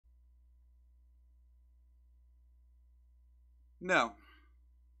No,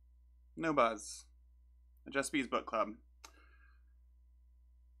 no buzz. Just Bees Book Club.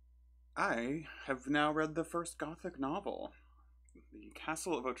 I have now read the first Gothic novel, The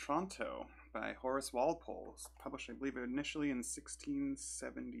Castle of Otranto by Horace Walpole, published, I believe, initially in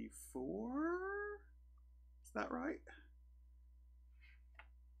 1674. Is that right?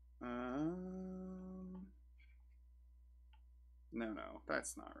 No,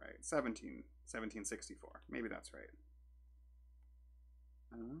 that's not right. 1764. Maybe that's right.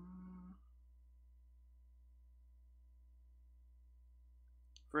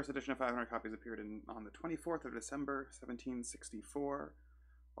 First edition of 500 copies appeared on the 24th of December, 1764,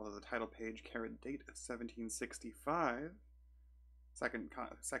 although the title page carried the date of 1765. Second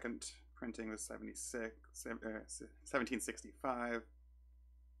printing was 1765.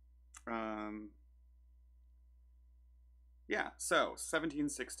 Yeah, so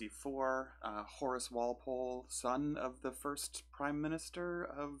 1764, Horace Walpole, son of the first Prime Minister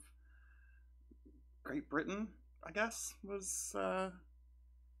of Great Britain, I guess, was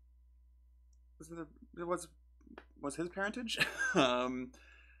his parentage. Fascinating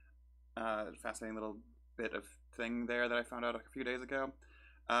little bit of thing there that I found out a few days ago.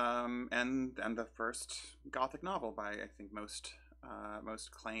 And the first Gothic novel by, I think, most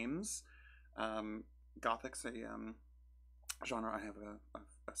claims. Gothic's a genre I have a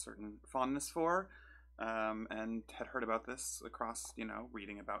certain fondness for, and had heard about this across,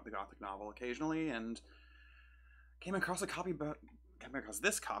 reading about the Gothic novel occasionally, and came across this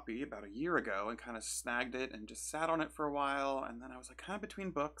copy about a year ago and kind of snagged it and just sat on it for a while. And then I was like kind of between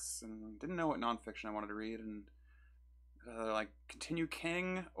books and didn't know what nonfiction I wanted to read, and like continue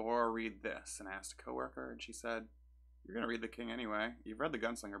King or read this. And I asked a coworker, and she said, "You're gonna read the King anyway. You've read the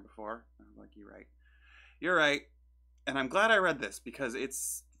Gunslinger before." And I was like, You're right." And I'm glad I read this because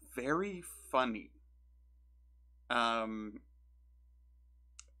it's very funny. I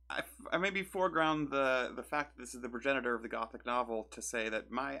maybe foreground the fact that this is the progenitor of the Gothic novel to say that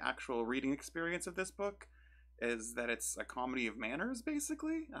my actual reading experience of this book is that it's a comedy of manners,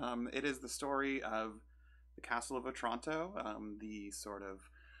 basically. It is the story of the Castle of Otranto, the sort of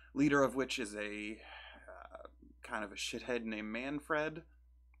leader of which is a kind of a shithead named Manfred,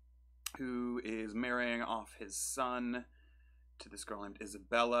 who is marrying off his son to this girl named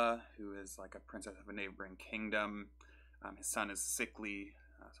Isabella, who is like a princess of a neighboring kingdom. His son is sickly,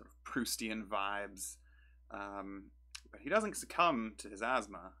 sort of Proustian vibes, but he doesn't succumb to his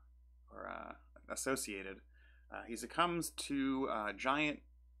asthma or associated. He succumbs to a giant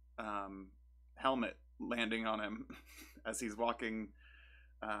helmet landing on him as he's walking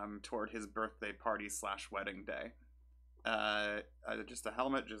toward his birthday party / wedding day. Just a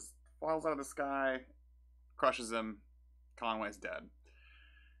helmet just falls out of the sky, crushes him. Conway's dead.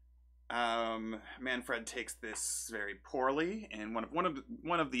 Manfred takes this very poorly, and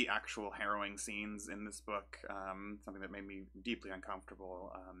one of the actual harrowing scenes in this book, something that made me deeply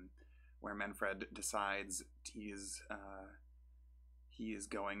uncomfortable, where Manfred decides he is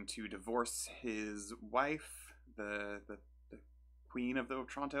going to divorce his wife, the queen of the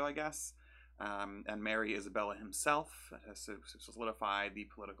Otranto, I guess, and marry Isabella himself, to solidify the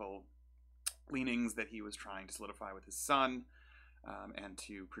political leanings that he was trying to solidify with his son, and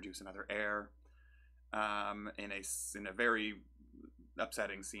to produce another heir, in a very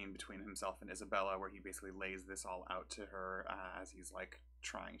upsetting scene between himself and Isabella, where he basically lays this all out to her as he's like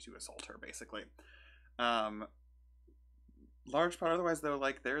trying to assault her, basically. Large part otherwise, though,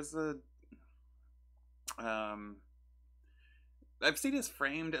 like there's I've seen it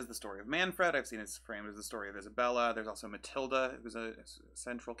framed as the story of Manfred. I've seen it framed as the story of Isabella. There's also Matilda, who's a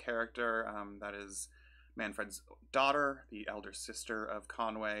central character. That is Manfred's daughter, the elder sister of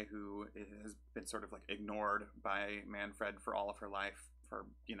Conway, who has been sort of like ignored by Manfred for all of her life for,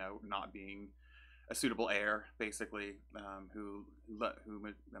 not being a suitable heir, basically. Who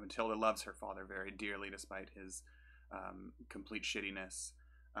Matilda loves her father very dearly despite his complete shittiness.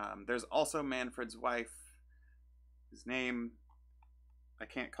 There's also Manfred's wife, whose name I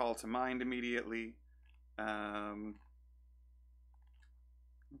can't call to mind immediately. Let's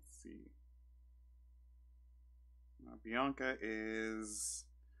see. Bianca is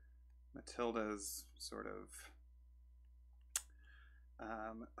Matilda's sort of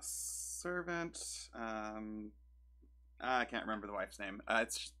servant. I can't remember the wife's name.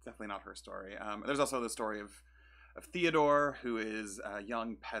 It's definitely not her story. There's also the story of Theodore, who is a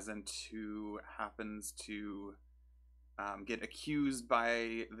young peasant who happens to get accused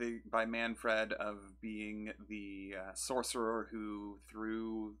by Manfred of being the sorcerer who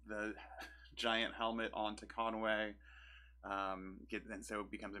threw the giant helmet onto Conway, and so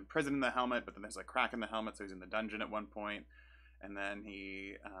becomes imprisoned in the helmet, but then there's a crack in the helmet, so he's in the dungeon at one point. and then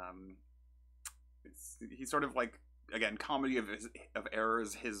he's sort of like, again, comedy of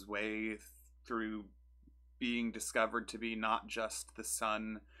errors his way through being discovered to be not just the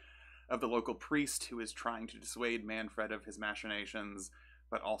son of the local priest who is trying to dissuade Manfred of his machinations,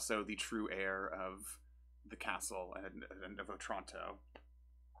 but also the true heir of the castle and of Otranto,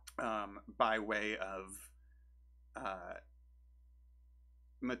 by way of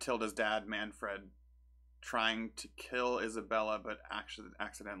Matilda's dad, Manfred, trying to kill Isabella, but actually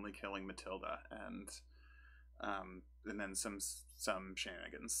accidentally killing Matilda, and then some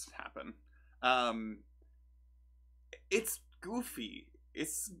shenanigans happen. It's goofy.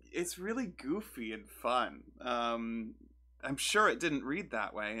 It's really goofy and fun. I'm sure it didn't read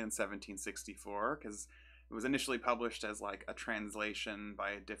that way in 1764, because it was initially published as like a translation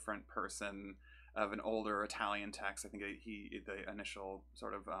by a different person of an older Italian text. I think the initial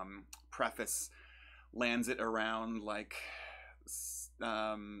sort of preface lands it around like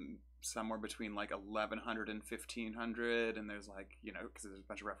somewhere between like 1100 and 1500, and there's like, you know, because there's a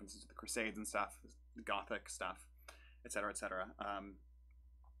bunch of references to the Crusades and stuff, Gothic stuff, etc., etc.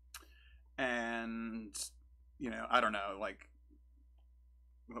 And you know, I don't know, like,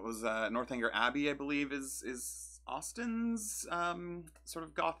 what was Northanger Abbey, I believe, is Austen's sort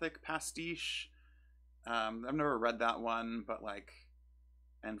of Gothic pastiche. I've never read that one, but like,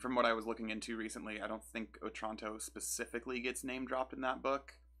 and from what I was looking into recently, I don't think Otranto specifically gets name dropped in that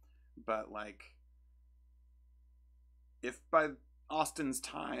book, but like, if by Austen's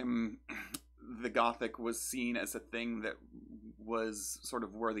time the Gothic was seen as a thing that was sort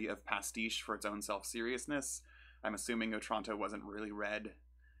of worthy of pastiche for its own self-seriousness, I'm assuming Otranto wasn't really read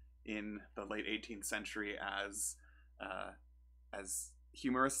in the late 18th century as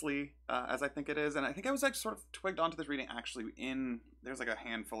humorously as I think it is. And I think I was like sort of twigged onto this reading actually there's like a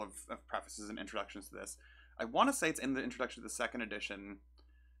handful of prefaces and introductions to this. I want to say it's in the introduction to the second edition.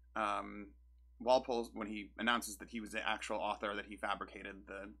 Walpole, when he announces that he was the actual author, that he fabricated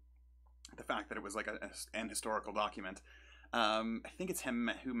the fact that it was like an historical document. I think it's him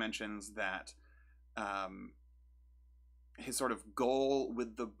who mentions that his sort of goal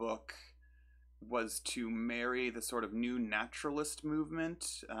with the book was to marry the sort of new naturalist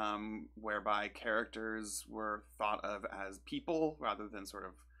movement, whereby characters were thought of as people rather than sort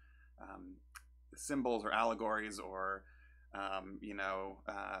of symbols or allegories or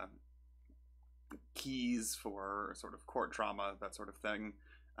keys for sort of court drama, that sort of thing.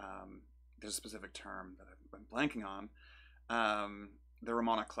 There's a specific term that I'm blanking on. The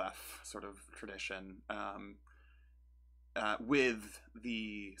Ramona Clef sort of tradition, with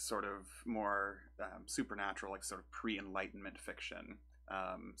the sort of more supernatural, like sort of pre-Enlightenment fiction.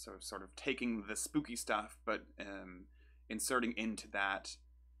 So sort of taking the spooky stuff, but inserting into that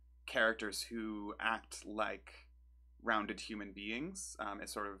characters who act like rounded human beings.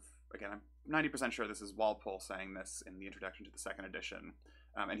 It's sort of, again, I'm 90% sure this is Walpole saying this in the introduction to the second edition.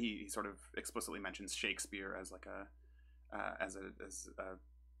 And he sort of explicitly mentions Shakespeare as like a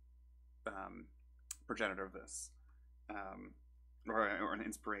progenitor of this, or an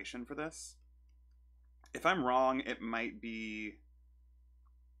inspiration for this. If I'm wrong, it might be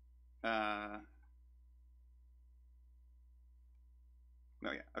no,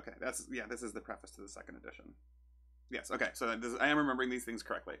 yeah, okay, this is the preface to the second edition. Yes, okay, so I am remembering these things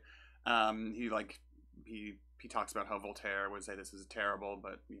correctly. He talks about how Voltaire would say this is terrible,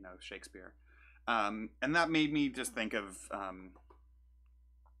 but, you know, Shakespeare. And that made me just think of,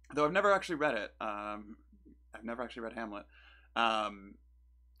 though I've never actually read it, I've never actually read Hamlet,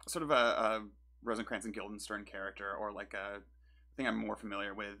 sort of a Rosencrantz and Guildenstern character, or like a thing I'm more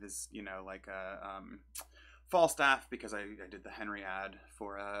familiar with is, you know, like a Falstaff, because I did the Henriade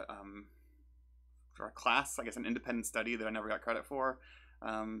for a class, I guess an independent study that I never got credit for,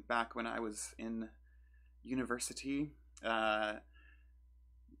 back when I was in university. But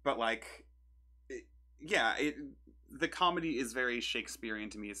like, the comedy is very Shakespearean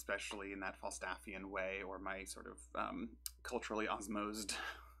to me, especially in that Falstaffian way, or my sort of culturally osmosed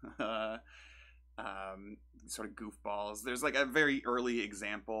sort of goofballs. There's like a very early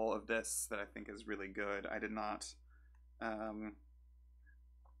example of this that I think is really good. I did not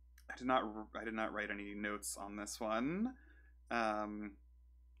write any notes on this one, but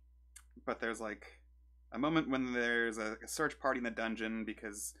there's like a moment when there's a search party in the dungeon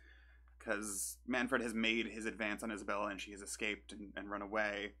because Manfred has made his advance on Isabella and she has escaped and run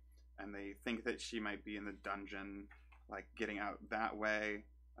away, and they think that she might be in the dungeon, like getting out that way.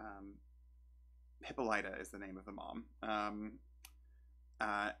 Hippolyta is the name of the mom.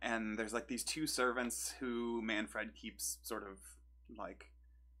 And there's like these two servants who Manfred keeps sort of like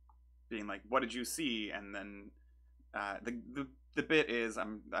being like, what did you see? And then the bit is I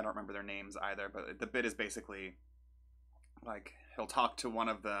don't remember their names either, but the bit is basically like he'll talk to one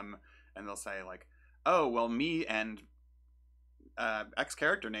of them and they'll say like, oh well, me and X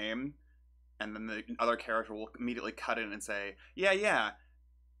character name, and then the other character will immediately cut in and say, yeah,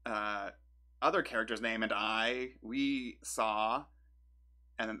 other character's name and we saw,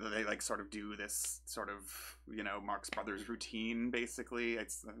 and then they like sort of do this sort of, you know, Marx Brothers routine. Basically,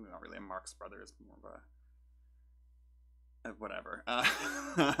 it's not really a Marx Brothers, more of a whatever.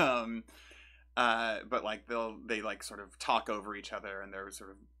 But like they like sort of talk over each other, and they're sort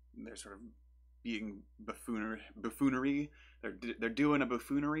of being buffoonery. They're doing a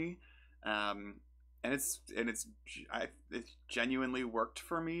buffoonery, and it's genuinely worked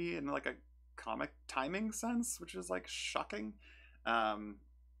for me in like a comic timing sense, which is like shocking.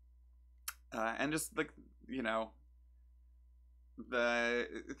 And just like, you know,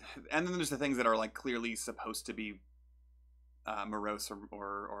 and then there's the things that are like clearly supposed to be morose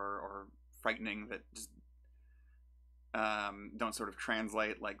or frightening that just don't sort of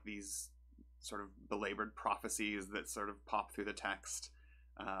translate, like these sort of belabored prophecies that sort of pop through the text,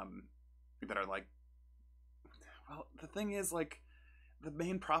 that are like, well, the thing is, like, the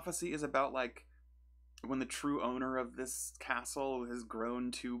main prophecy is about like when the true owner of this castle has grown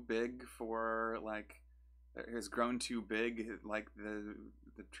too big for like like the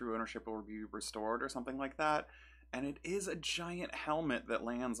true ownership will be restored or something like that, and it is a giant helmet that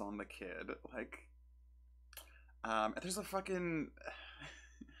lands on the kid. Like, there's a fucking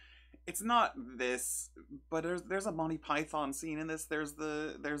it's not this, but there's a Monty Python scene in this. There's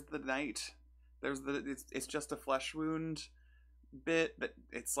the knight, it's just a flesh wound bit that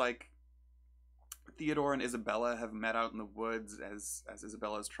it's like Theodore and Isabella have met out in the woods as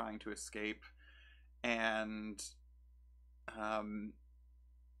Isabella is trying to escape, and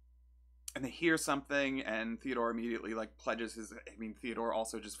they hear something, and Theodore immediately like pledges his. I mean, Theodore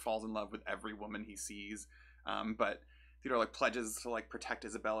also just falls in love with every woman he sees, but Theodore like pledges to like protect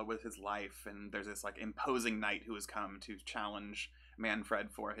Isabella with his life, and there's this like imposing knight who has come to challenge Manfred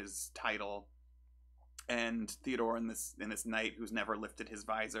for his title, and Theodore and this knight who's never lifted his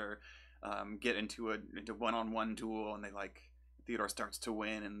visor get into one-on-one duel, and they like Theodore starts to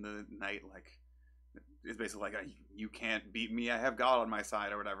win, and the knight like is basically like, you can't beat me, I have God on my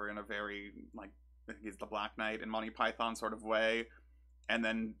side, or whatever, in a very like, he's the Black Knight in Monty Python sort of way, and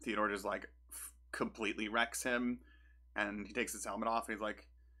then Theodore just like completely wrecks him, and he takes his helmet off, and he's like,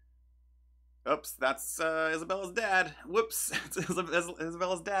 oops, that's Isabella's dad. Whoops, it's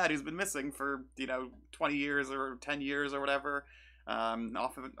Isabella's dad who's been missing for, you know, 20 years or 10 years or whatever,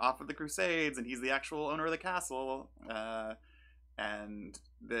 off of the Crusades, and he's the actual owner of the castle. And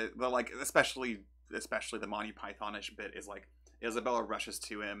the like, especially the Monty Pythonish bit is like Isabella rushes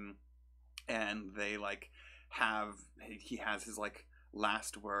to him, and they like he has his like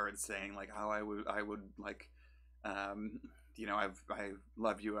last words saying like, oh, I would like, you know, I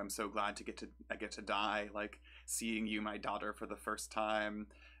love you. I'm so glad I get to die, like seeing you, my daughter, for the first time.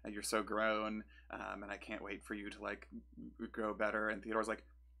 You're so grown, and I can't wait for you to like grow better. And Theodore's like,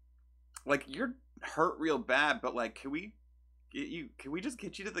 you're hurt real bad, but like, can we just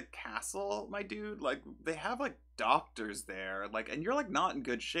get you to the castle, my dude? Like, they have like doctors there, like, and you're like not in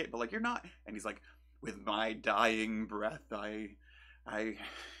good shape, but like you're not. And he's like, with my dying breath, I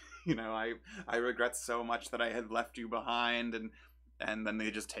you know, I regret so much that I had left you behind, and then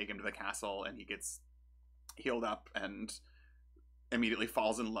they just take him to the castle, and he gets healed up and immediately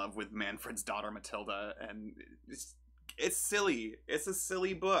falls in love with Manfred's daughter Matilda, and it's silly. It's a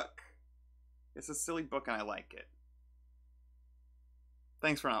silly book. It's a silly book, and I like it.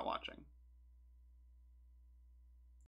 Thanks for not watching.